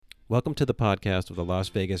Welcome to the podcast of the Las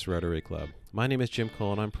Vegas Rotary Club. My name is Jim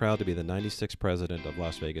Cole, and I'm proud to be the 96th president of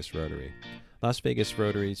Las Vegas Rotary. Las Vegas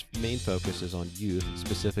Rotary's main focus is on youth,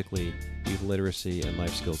 specifically youth literacy and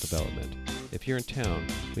life skill development. If you're in town,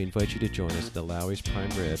 we invite you to join us at the Lowry's Prime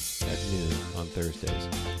Rib at noon on Thursdays.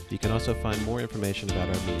 You can also find more information about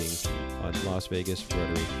our meetings on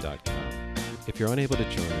lasvegasrotary.com. If you're unable to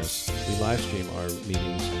join us, we live stream our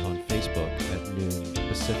meetings on Facebook at noon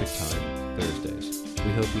Pacific Time, Thursdays. We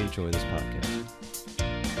hope you enjoy this podcast.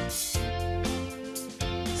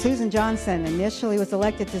 Susan Johnson initially was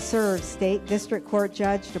elected to serve State District Court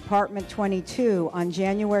Judge, Department 22 on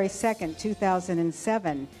January 2nd,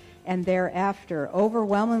 2007, and thereafter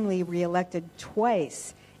overwhelmingly reelected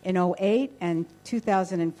twice in 2008 and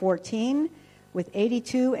 2014 with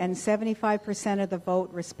 82 and 75% of the vote,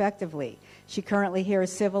 respectively. She currently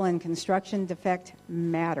hears civil and construction defect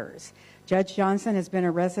matters. Judge Johnson has been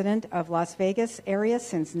a resident of Las Vegas area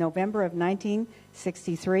since November of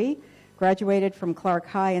 1963, graduated from Clark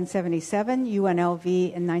High in 77, UNLV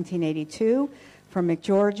in 1982, from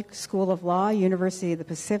McGeorge School of Law, University of the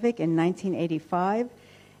Pacific in 1985,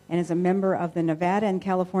 and is a member of the Nevada and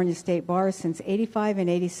California State Bars since 85 and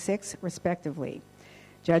 86, respectively.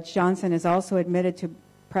 Judge Johnson is also admitted to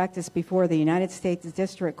practice before the United States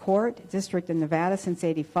District Court, District of Nevada since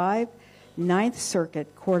 85, Ninth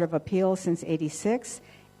Circuit Court of Appeals since 86,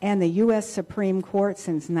 and the U.S. Supreme Court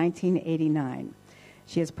since 1989.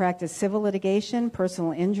 She has practiced civil litigation,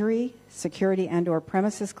 personal injury, security and/or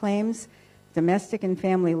premises claims, domestic and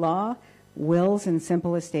family law, wills, and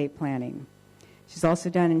simple estate planning. She's also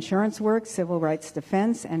done insurance work, civil rights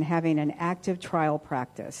defense, and having an active trial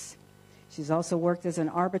practice. She's also worked as an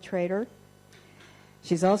arbitrator.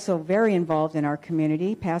 She's also very involved in our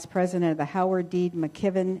community, past president of the Howard D.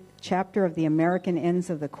 McKibben chapter of the American Inns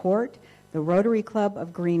of the Court, the Rotary Club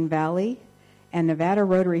of Green Valley, and Nevada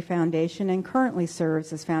Rotary Foundation, and currently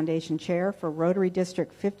serves as foundation chair for Rotary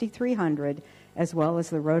District 5300, as well as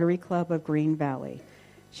the Rotary Club of Green Valley.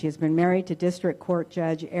 She has been married to District Court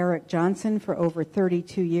Judge Eric Johnson for over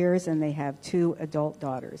 32 years, and they have 2 adult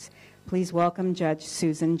daughters. Please welcome Judge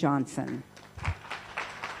Susan Johnson.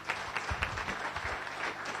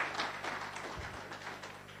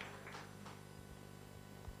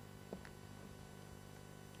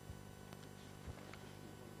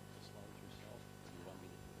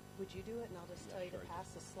 Would you do it, and I'll just tell you to pass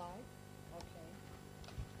the slide? Okay.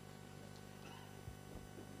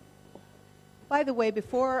 By the way,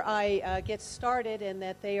 before I get started and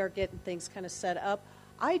that they are getting things kind of set up,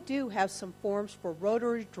 I do have some forms for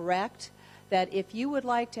Rotary Direct that if you would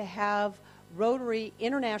like to have Rotary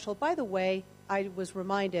International, by the way, I was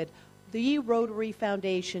reminded, the Rotary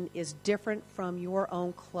Foundation is different from your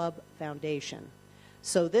own club foundation.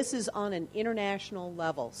 So this is on an international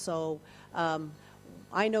level. So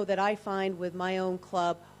I know that I find with my own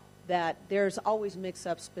club that there's always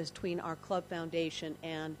mix-ups between our club foundation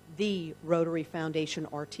and the Rotary Foundation,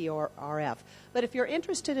 or TRF. But if you're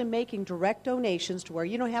interested in making direct donations to where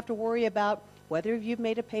you don't have to worry about whether you've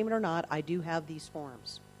made a payment or not, I do have these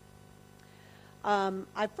forms.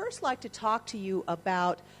 I'd first like to talk to you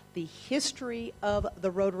about the history of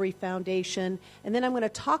the Rotary Foundation, and then I'm going to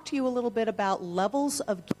talk to you a little bit about levels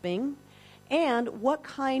of giving and what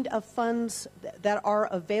kind of funds that are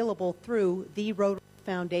available through the Rotary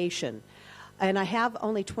Foundation. And I have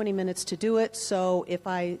only 20 minutes to do it, so if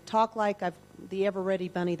I talk like I'm the ever-ready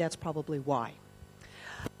bunny, that's probably why.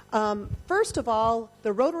 First of all,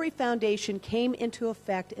 the Rotary Foundation came into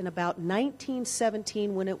effect in about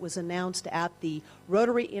 1917 when it was announced at the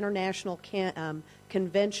Rotary International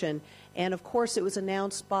Convention. And, of course, it was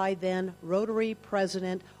announced by then Rotary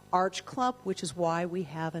President Arch Klump, which is why we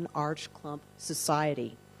have an Arch Klump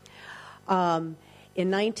Society. In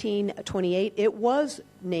 1928, it was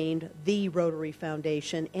named the Rotary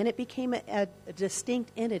Foundation, and it became a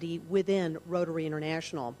distinct entity within Rotary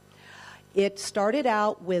International. It started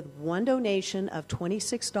out with one donation of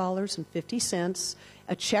 $26.50,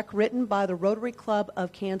 a check written by the Rotary Club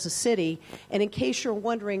of Kansas City. And in case you're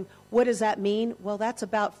wondering, what does that mean? Well, that's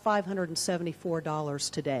about $574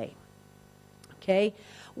 today. Okay?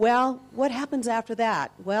 Well, what happens after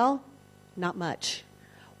that? Well, not much.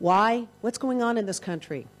 Why? What's going on in this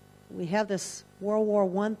country? We have this World War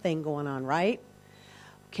I thing going on, right?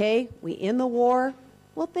 Okay, we end the war.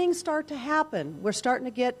 Well, things start to happen. We're starting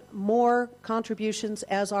to get more contributions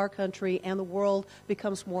as our country and the world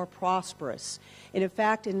becomes more prosperous. And in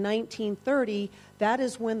fact, in 1930, that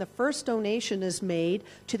is when the first donation is made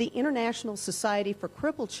to the International Society for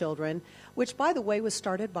Crippled Children, which, by the way, was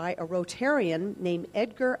started by a Rotarian named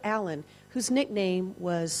Edgar Allen, whose nickname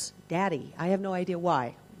was Daddy. I have no idea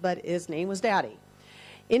why, but his name was Daddy.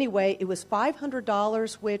 Anyway, it was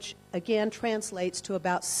 $500, which again translates to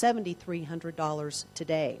about $7,300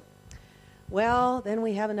 today. Well, then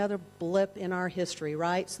we have another blip in our history,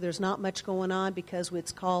 right? So there's not much going on because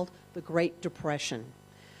it's called the Great Depression.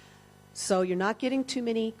 So you're not getting too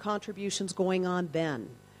many contributions going on then.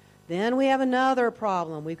 Then we have another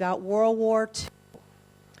problem. We've got World War II.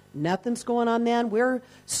 Nothing's going on then. We're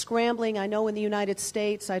scrambling. I know in the United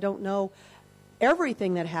States, I don't know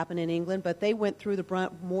everything that happened in England, but they went through the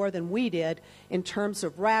brunt more than we did in terms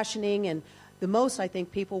of rationing, and the most I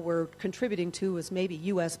think people were contributing to was maybe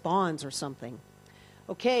U.S. bonds or something.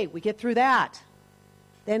 Okay, we get through that.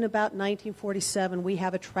 Then about 1947, we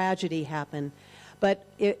have a tragedy happen, but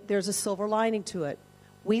there's a silver lining to it.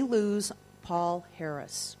 We lose Paul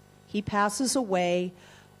Harris. He passes away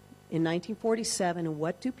in 1947, and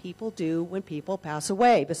what do people do when people pass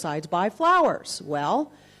away besides buy flowers?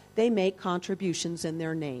 Well, they make contributions in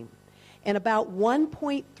their name. And about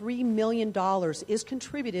 $1.3 million is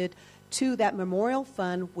contributed to that memorial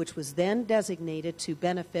fund, which was then designated to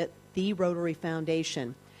benefit the Rotary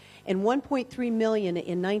Foundation. And $1.3 million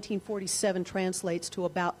in 1947 translates to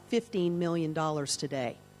about $15 million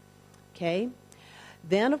today. Okay?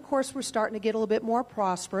 Then, of course, we're starting to get a little bit more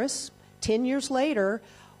prosperous. 10 years later,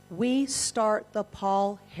 we start the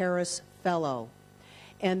Paul Harris Fellow.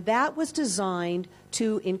 And that was designed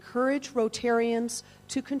to encourage Rotarians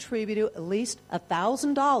to contribute at least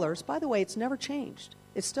 $1,000. By the way, it's never changed.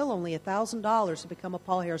 It's still only $1,000 to become a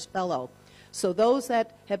Paul Harris Fellow. So those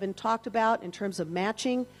that have been talked about in terms of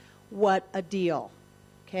matching, what a deal.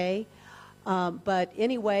 Okay? But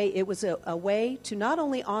anyway, it was a way to not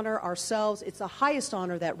only honor ourselves, it's the highest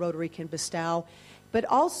honor that Rotary can bestow, but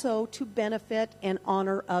also to benefit and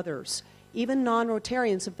honor others. Even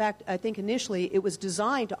non-Rotarians. In fact, I think initially it was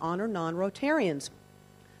designed to honor non-Rotarians,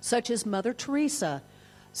 such as Mother Teresa,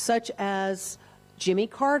 such as Jimmy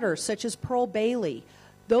Carter, such as Pearl Bailey.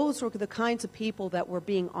 Those were the kinds of people that were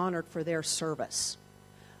being honored for their service.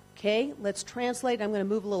 Okay, let's translate. I'm going to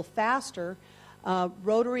move a little faster.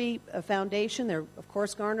 Rotary Foundation, they're, of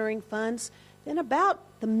course, garnering funds. Then about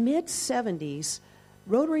the mid-'70s,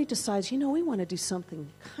 Rotary decides, you know, we want to do something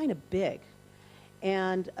kind of big.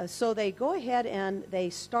 And so they go ahead and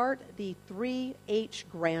they start the 3H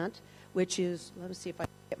grant, which is, let me see if I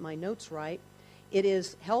get my notes right. It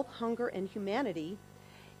is Health, Hunger, and Humanity.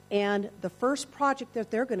 And the first project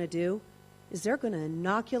that they're going to do is they're going to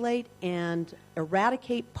inoculate and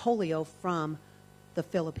eradicate polio from the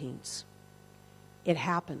Philippines. It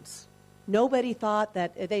happens. Nobody thought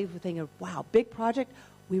that, they were thinking, wow, big project,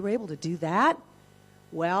 we were able to do that?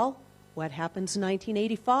 Well, what happens in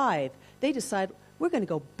 1985? They decide, we're going to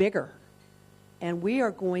go bigger, and we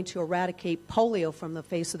are going to eradicate polio from the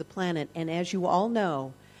face of the planet. And as you all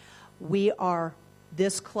know, we are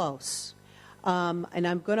this close. And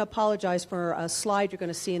I'm going to apologize for a slide you're going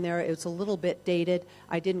to see in there. It's a little bit dated.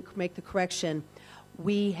 I didn't make the correction.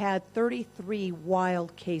 We had 33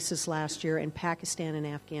 wild cases last year in Pakistan and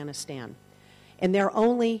Afghanistan. And they're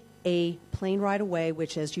only a plane ride away,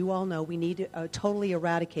 which, as you all know, we need to totally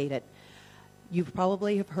eradicate it. You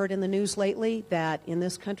probably have heard in the news lately that in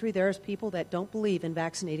this country there's people that don't believe in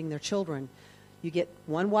vaccinating their children. You get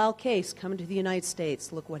one wild case coming to the United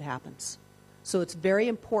States, look what happens. So it's very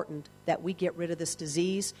important that we get rid of this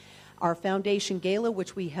disease. Our foundation gala,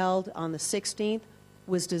 which we held on the 16th,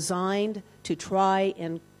 was designed to try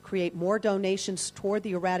and create more donations toward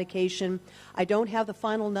the eradication. I don't have the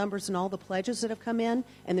final numbers and all the pledges that have come in,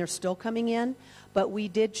 and they're still coming in, but we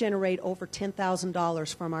did generate over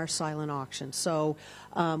 $10,000 from our silent auction. So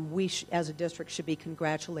we, as a district, should be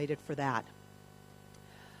congratulated for that.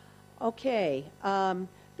 Okay,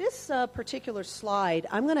 this particular slide,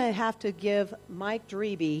 I'm going to have to give Mike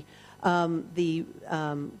Dreby the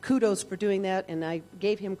kudos for doing that, and I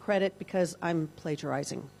gave him credit because I'm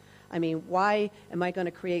plagiarizing. I mean, why am I going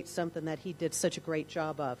to create something that he did such a great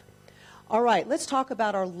job of? All right, let's talk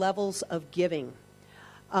about our levels of giving.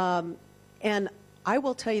 And I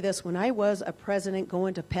will tell you this, when I was a president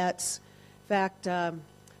going to pets, in fact,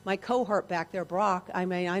 my cohort back there, Brock, I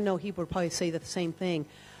mean, I know he would probably say the same thing.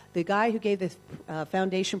 The guy who gave the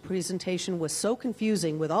foundation presentation was so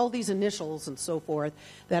confusing with all these initials and so forth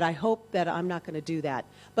that I hope that I'm not going to do that.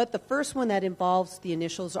 But the first one that involves the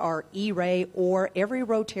initials are E-Ray, or every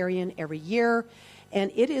Rotarian every year.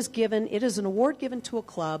 And it is an award given to a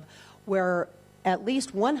club where at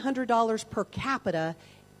least $100 per capita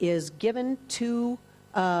is given to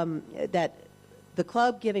that the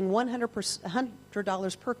club giving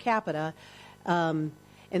 $100 per capita,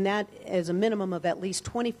 and that is a minimum of at least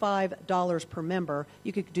 $25 per member.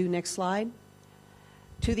 You could do next slide.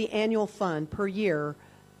 To the annual fund per year,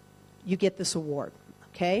 you get this award.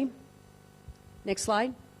 Okay? Next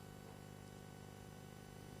slide.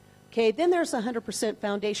 Okay, then there's the 100%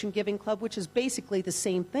 Foundation Giving Club, which is basically the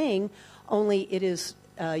same thing, only it is,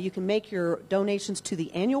 you can make your donations to the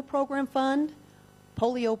annual program fund,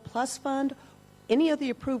 Polio Plus Fund, any of the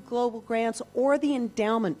approved global grants, or the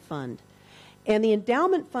endowment fund. And the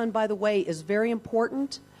endowment fund, by the way, is very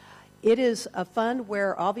important. It is a fund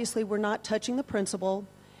where obviously we're not touching the principal,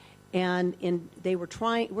 and we're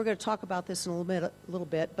going to talk about this in a little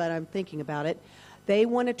bit, but I'm thinking about it. They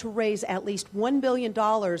wanted to raise at least $1 billion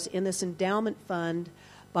in this endowment fund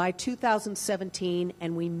by 2017,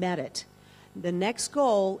 and we met it. The next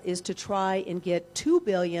goal is to try and get $2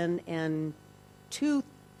 billion and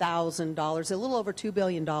 $2,000, a little over $2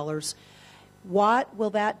 billion. What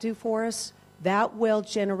will that do for us? That will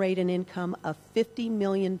generate an income of $50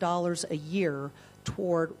 million a year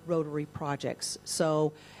toward Rotary projects.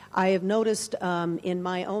 So I have noticed in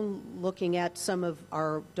my own looking at some of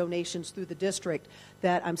our donations through the district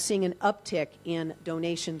that I'm seeing an uptick in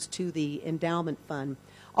donations to the endowment fund,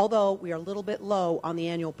 although we are a little bit low on the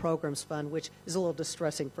annual programs fund, which is a little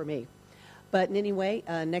distressing for me. But in any way,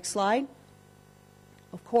 next slide.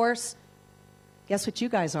 Of course, guess what you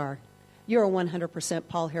guys are? You're a 100%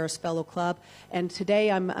 Paul Harris Fellow Club, and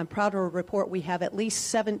today I'm proud to report we have at least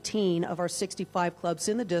 17 of our 65 clubs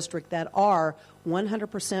in the district that are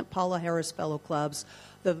 100% Paula Harris Fellow Clubs.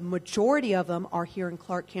 The majority of them are here in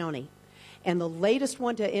Clark County, and the latest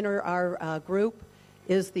one to enter our group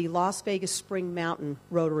is the Las Vegas Spring Mountain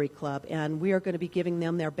Rotary Club, and we are going to be giving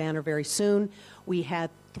them their banner very soon. We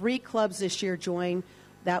had 3 clubs this year join.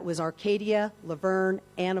 That was Arcadia, Laverne,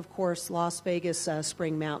 and, of course, Las Vegas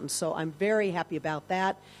Spring Mountain. So I'm very happy about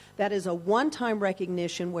that. That is a one-time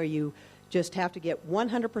recognition where you just have to get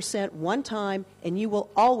 100% one time, and you will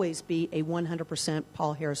always be a 100%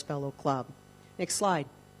 Paul Harris Fellow Club. Next slide.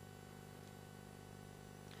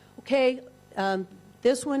 Okay,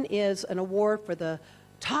 this one is an award for the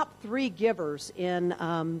top 3 givers in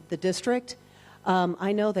the district.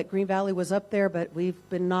 I know that Green Valley was up there, but we've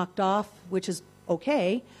been knocked off, which is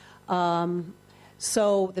okay.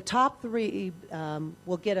 So the top 3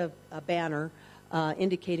 will get a banner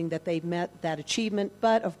indicating that they've met that achievement,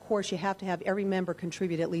 but of course you have to have every member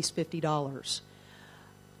contribute at least $50.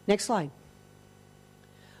 Next slide.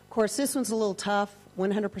 Of course, this one's a little tough.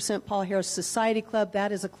 100% Paul Harris Society Club,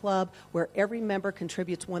 that is a club where every member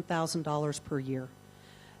contributes $1,000 per year.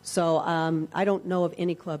 So I don't know of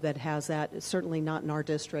any club that has that. It's certainly not in our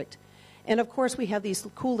district. And of course we have these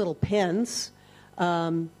cool little pins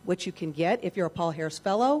which you can get if you're a Paul Harris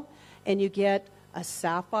Fellow, and you get a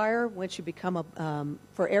sapphire once you become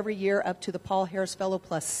for every year up to the Paul Harris Fellow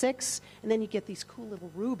plus 6, and then you get these cool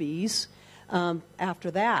little rubies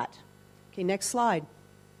after that. Okay, next slide.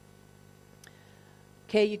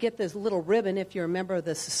 Okay, you get this little ribbon if you're a member of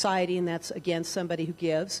the society, and that's, again, somebody who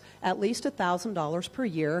gives at least $1,000 per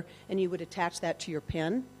year, and you would attach that to your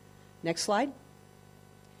pin. Next slide.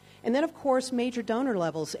 And then, of course, major donor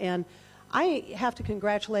levels, and I have to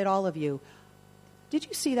congratulate all of you. Did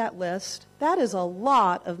you see that list? That is a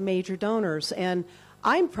lot of major donors, and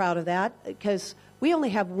I'm proud of that because we only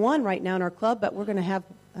have one right now in our club, but we're going to have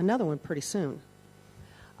another one pretty soon.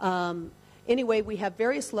 Anyway, we have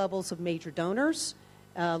various levels of major donors.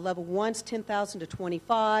 Level 1's 10,000 to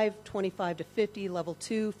 25, 25 to 50, level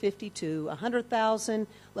 2, 50 to 100,000,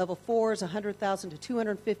 level 4 is 100,000 to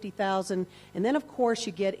 250,000, and then, of course,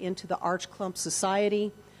 you get into the Arch Clump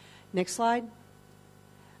Society. Next slide.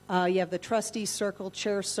 You have the Trustee Circle,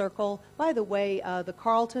 Chair Circle. By the way, the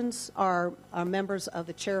Carltons are members of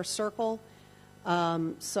the Chair Circle,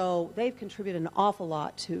 so they've contributed an awful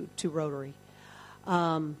lot to Rotary.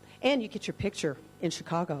 And you get your picture in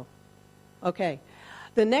Chicago. Okay.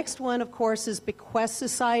 The next one, of course, is Bequest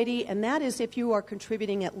Society, and that is if you are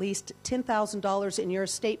contributing at least $10,000 in your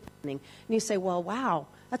estate planning. And you say, well, wow,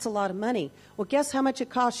 that's a lot of money. Well, guess how much it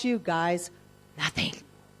costs you, guys? Nothing.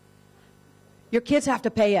 Your kids have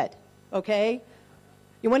to pay it, okay?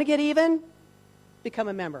 You want to get even? Become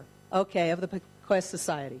a member, okay, of the Bequest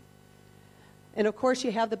Society. And, of course,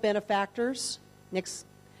 you have the benefactors, next,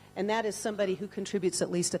 and that is somebody who contributes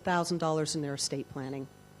at least $1,000 in their estate planning.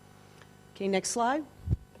 Okay, next slide.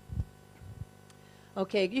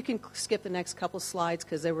 Okay, you can skip the next couple slides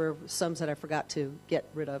because there were some that I forgot to get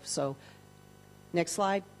rid of. So, next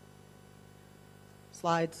slide.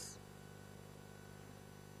 Slides.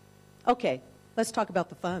 Okay, let's talk about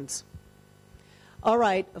the funds. All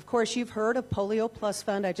right, of course, you've heard of Polio Plus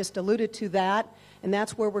Fund. I just alluded to that, and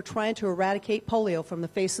that's where we're trying to eradicate polio from the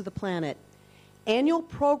face of the planet. Annual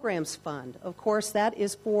Programs Fund, of course, that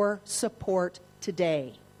is for support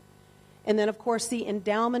today. And then, of course, the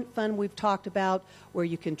endowment fund we've talked about, where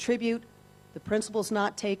you contribute, the principal's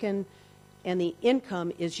not taken, and the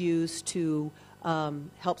income is used to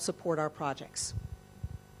help support our projects.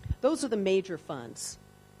 Those are the major funds,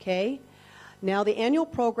 okay? Now, the annual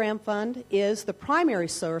program fund is the primary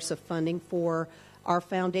source of funding for our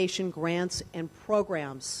foundation grants and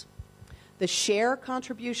programs. The share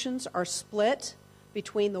contributions are split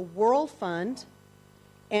between the World Fund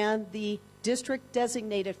and the District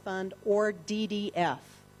Designated Fund, or DDF,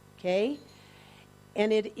 okay?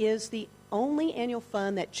 And it is the only annual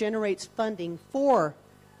fund that generates funding for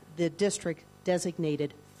the District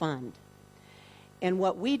Designated Fund. And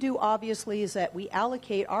what we do, obviously, is that we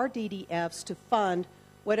allocate our DDFs to fund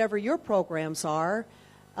whatever your programs are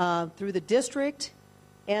through the district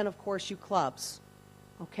and, of course, you clubs,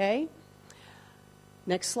 okay?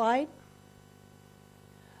 Next slide.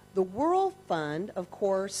 The World Fund, of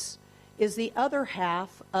course, is the other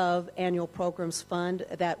half of Annual Programs Fund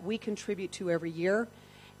that we contribute to every year,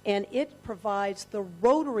 and it provides the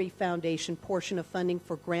Rotary Foundation portion of funding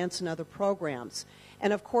for grants and other programs.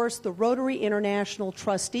 And, of course, the Rotary International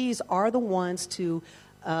trustees are the ones to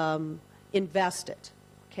invest it,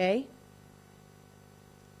 okay?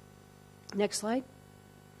 Next slide.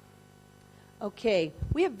 Okay,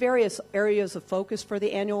 we have various areas of focus for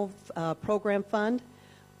the Annual Program Fund.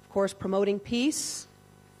 Of course, promoting peace,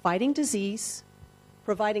 fighting disease,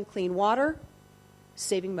 providing clean water,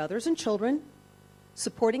 saving mothers and children,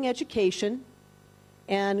 supporting education,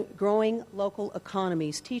 and growing local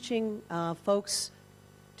economies, teaching folks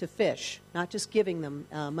to fish, not just giving them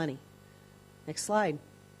money. Next slide.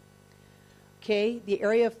 Okay, the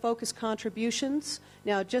area of focus contributions.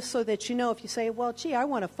 Now, just so that you know, if you say, well, gee, I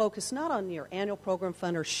want to focus not on your annual program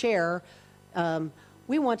fund or share,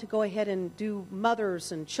 we want to go ahead and do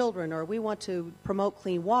mothers and children, or we want to promote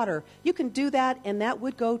clean water, you can do that, and that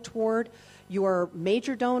would go toward your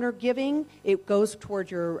major donor giving. It goes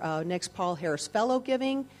toward your next Paul Harris Fellow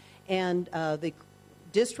giving, and the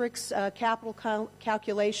district's capital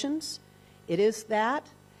calculations. It is that.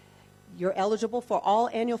 You're eligible for all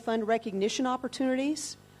annual fund recognition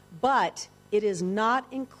opportunities, but it is not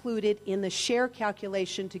included in the share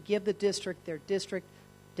calculation to give the district their district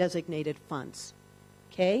designated funds.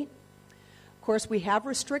 Okay? Of course, we have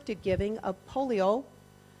restricted giving of polio,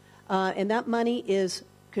 and that money is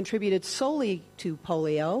contributed solely to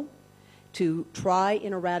polio to try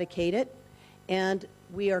and eradicate it, and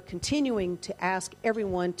we are continuing to ask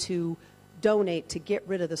everyone to donate to get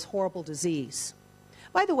rid of this horrible disease.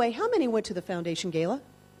 By the way, how many went to the Foundation Gala?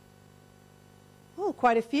 Oh,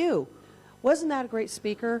 quite a few. Wasn't that a great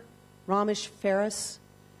speaker, Ramesh Ferris?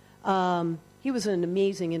 He was an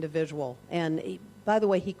amazing individual, and by the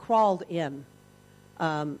way, he crawled in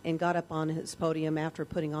and got up on his podium after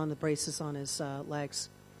putting on the braces on his legs.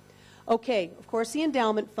 Okay, of course, the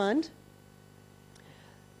endowment fund.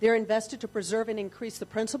 They're invested to preserve and increase the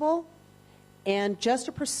principal, and just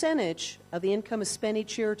a percentage of the income is spent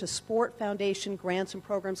each year to support foundation grants and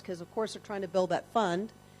programs, because, of course, they're trying to build that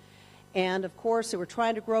fund. And, of course, they were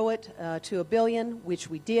trying to grow it to $1 billion, which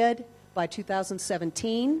we did by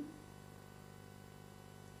 2017.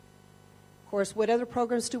 Of course, what other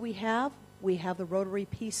programs do we have? We have the Rotary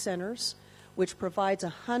Peace Centers, which provides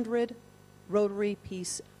 100 Rotary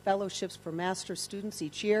Peace Fellowships for master students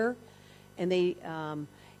each year. And they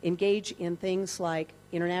engage in things like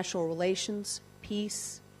international relations,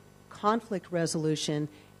 peace, conflict resolution,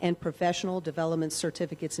 and professional development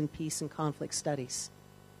certificates in peace and conflict studies.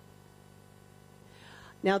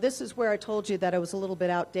 Now, this is where I told you that I was a little bit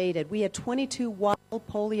outdated. We had 22 wild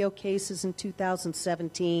polio cases in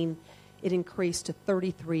 2017. It increased to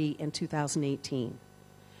 33 in 2018.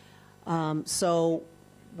 So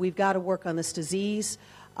we've got to work on this disease.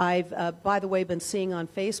 I've, by the way, been seeing on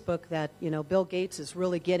Facebook that, Bill Gates is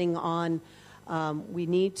really getting on. We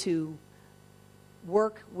need to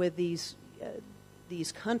work with these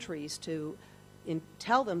countries to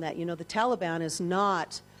tell them that, the Taliban is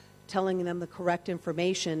not telling them the correct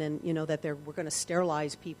information, and, that we're going to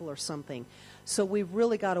sterilize people or something. So we've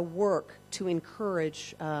really got to work to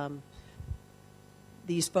encourage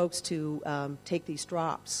these folks to take these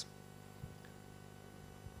drops.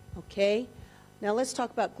 Okay. Now let's talk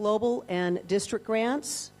about global and district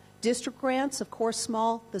grants. District grants, of course,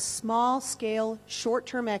 the small-scale,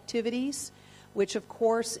 short-term activities, which, of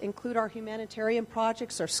course, include our humanitarian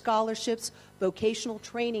projects, our scholarships, vocational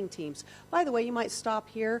training teams. By the way, you might stop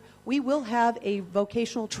here. We will have a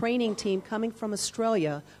vocational training team coming from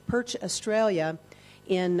Australia, Perch, Australia,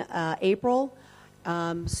 in April.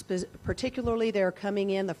 Particularly, they're coming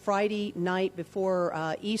in the Friday night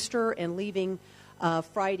before Easter and leaving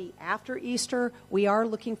Friday after Easter, we are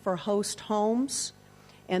looking for host homes,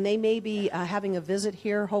 and they may be having a visit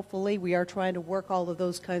here, hopefully. We are trying to work all of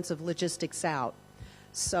those kinds of logistics out.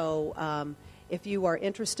 So if you are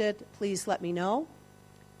interested, please let me know.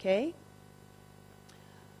 Okay?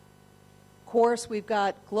 Of course, we've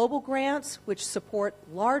got global grants, which support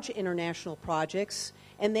large international projects,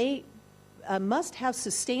 and they must have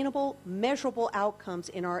sustainable, measurable outcomes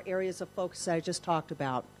in our areas of focus that I just talked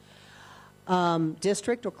about.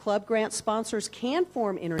 District or club grant sponsors can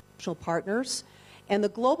form international partners, and the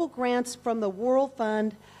global grants from the World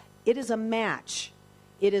Fund, it is a match.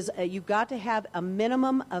 It is you've got to have a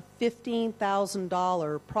minimum of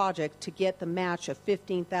 $15,000 project to get the match of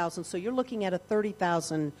 $15,000. So you're looking at a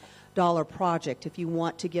 $30,000 project if you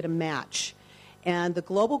want to get a match. And the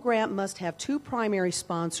global grant must have two primary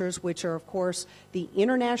sponsors, which are, of course, the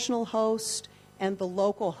international host and the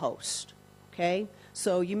local host. Okay?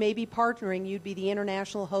 So you may be partnering, you'd be the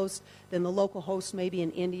international host, then the local host may be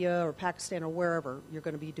in India or Pakistan or wherever you're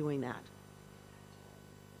going to be doing that.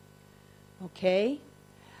 Okay?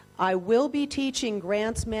 I will be teaching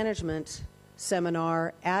grants management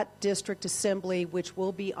seminar at District Assembly, which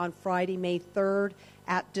will be on Friday, May 3rd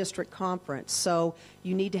at District Conference. So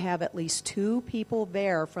you need to have at least 2 people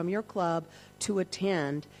there from your club to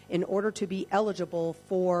attend in order to be eligible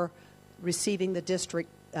for receiving the district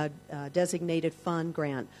designated fund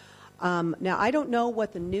grant. Now, I don't know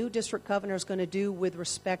what the new district governor is going to do with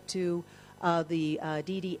respect to the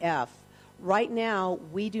DDF. Right now,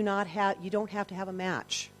 you don't have to have a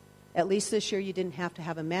match. At least this year you didn't have to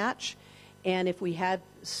have a match. And if we had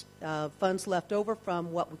funds left over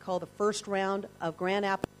from what we call the first round of grant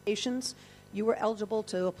applications, you were eligible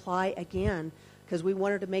to apply again because we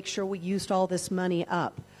wanted to make sure we used all this money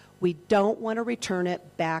up. We don't want to return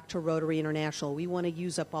it back to Rotary International. We want to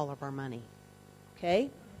use up all of our money. Okay?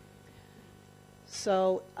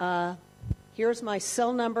 So here's my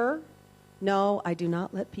cell number. No, I do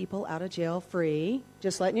not let people out of jail free.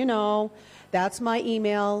 Just letting you know. That's my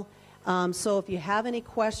email. So if you have any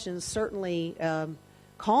questions, certainly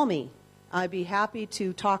call me. I'd be happy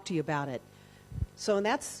to talk to you about it. So and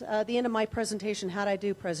that's the end of my presentation. How'd I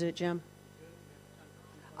do, President Jim?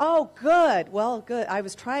 Oh, good. Well, good. I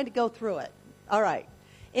was trying to go through it. All right.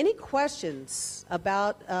 Any questions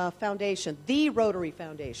about Foundation, the Rotary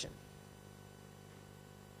Foundation?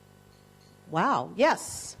 Wow.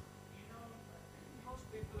 Yes.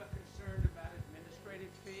 Most people are concerned about administrative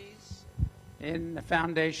fees in the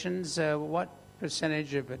foundations. What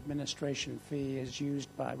percentage of administration fee is used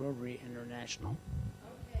by Rotary International?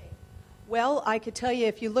 Okay. Well, I could tell you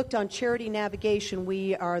if you looked on Charity Navigation,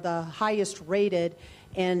 we are the highest rated.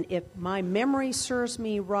 And if my memory serves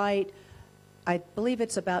me right, I believe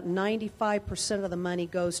it's about 95% of the money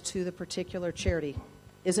goes to the particular charity.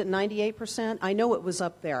 Is it 98%? I know it was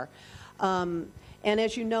up there. And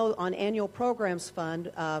as you know, on Annual Programs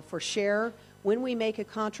Fund for SHARE, when we make a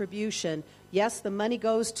contribution, yes, the money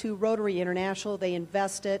goes to Rotary International. They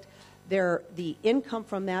invest it. The income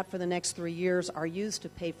from that for the next 3 years are used to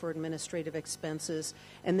pay for administrative expenses.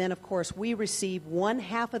 And then, of course, we receive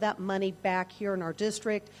 1/2 of that money back here in our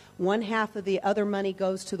district. 1/2 of the other money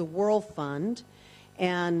goes to the World Fund.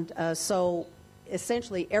 And so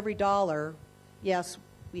essentially every dollar, yes,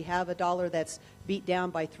 we have a dollar that's beat down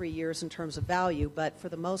by 3 years in terms of value, but for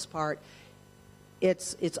the most part,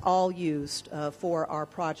 it's all used for our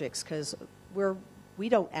projects because we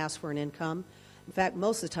don't ask for an income. In fact,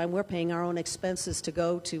 most of the time we're paying our own expenses to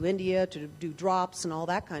go to India to do drops and all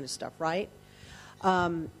that kind of stuff, right?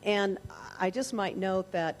 And I just might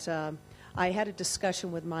note that I had a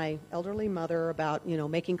discussion with my elderly mother about,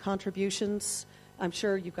 making contributions. I'm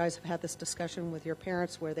sure you guys have had this discussion with your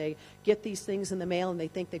parents where they get these things in the mail and they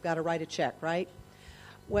think they've got to write a check, right?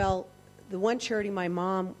 Well, the one charity my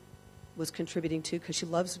mom was contributing to because she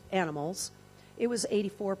loves animals, it was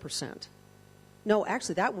 84%. No,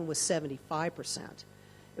 actually, that one was 75%.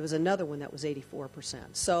 It was another one that was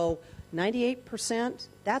 84%. So 98%,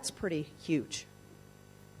 that's pretty huge.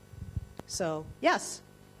 So, yes.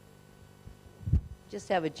 Just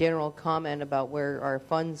have a general comment about where our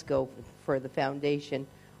funds go for the foundation.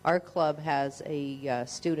 Our club has a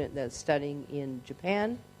student that's studying in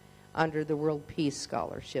Japan under the World Peace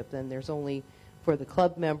Scholarship. And there's only, for the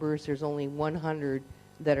club members, there's only 100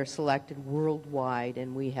 that are selected worldwide,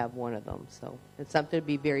 and we have one of them. So it's something to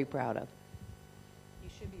be very proud of.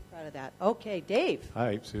 You should be proud of that. Okay, Dave.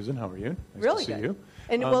 Hi, Susan. How are you? Nice really to see good. you.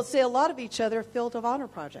 And we'll see a lot of each other, Field of Honor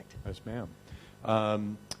Project. Yes, ma'am.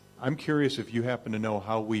 I'm curious if you happen to know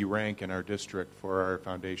how we rank in our district for our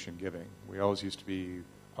foundation giving. We always used to be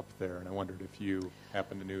up there, and I wondered if you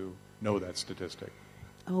happen to know that statistic.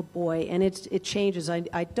 Oh boy, and it changes.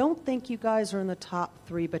 I don't think you guys are in the top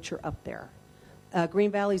 3, but you're up there.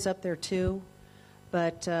 Green Valley's up there too,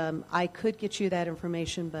 but I could get you that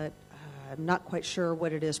information, but I'm not quite sure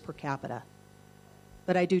what it is per capita.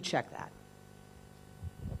 But I do check that.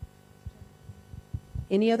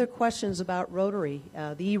 Any other questions about Rotary,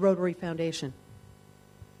 the eRotary Foundation?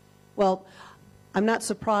 Well, I'm not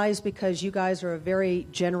surprised because you guys are a very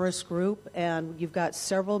generous group and you've got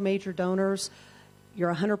several major donors.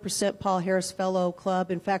 You're 100% Paul Harris Fellow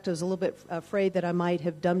Club. In fact, I was a little bit afraid that I might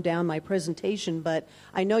have dumbed down my presentation, but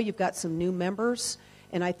I know you've got some new members,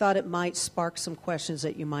 and I thought it might spark some questions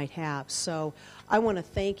that you might have. So I want to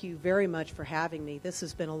thank you very much for having me. This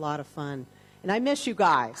has been a lot of fun, and I miss you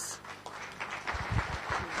guys.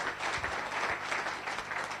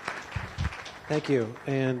 Thank you.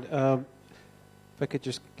 And if I could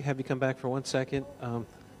just have you come back for 1 second.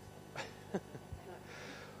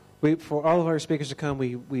 For all of our speakers to come,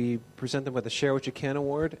 we present them with a Share What You Can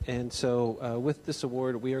award. And so with this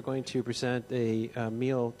award, we are going to present a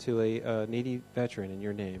meal to a needy veteran in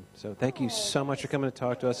your name. So thank you so much for coming to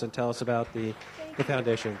talk to us and tell us about the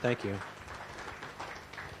foundation. Thank you.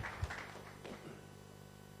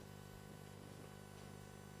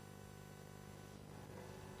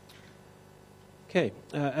 Okay,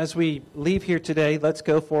 as we leave here today, let's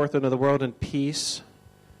go forth into the world in peace.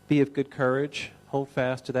 Be of good courage. Hold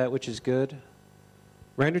fast to that which is good.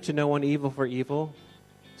 Render to no one evil for evil.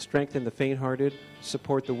 Strengthen the faint-hearted.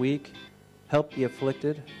 Support the weak. Help the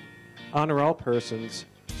afflicted. Honor all persons.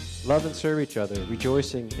 Love and serve each other,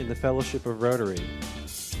 rejoicing in the fellowship of Rotary.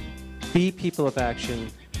 Be people of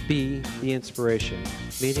action. Be the inspiration.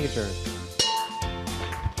 Meeting adjourned.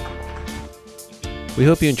 We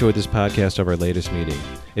hope you enjoyed this podcast of our latest meeting.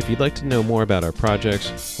 If you'd like to know more about our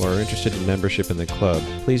projects or are interested in membership in the club,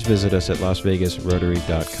 please visit us at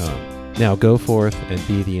LasVegasRotary.com. Now go forth and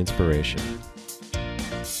be the inspiration.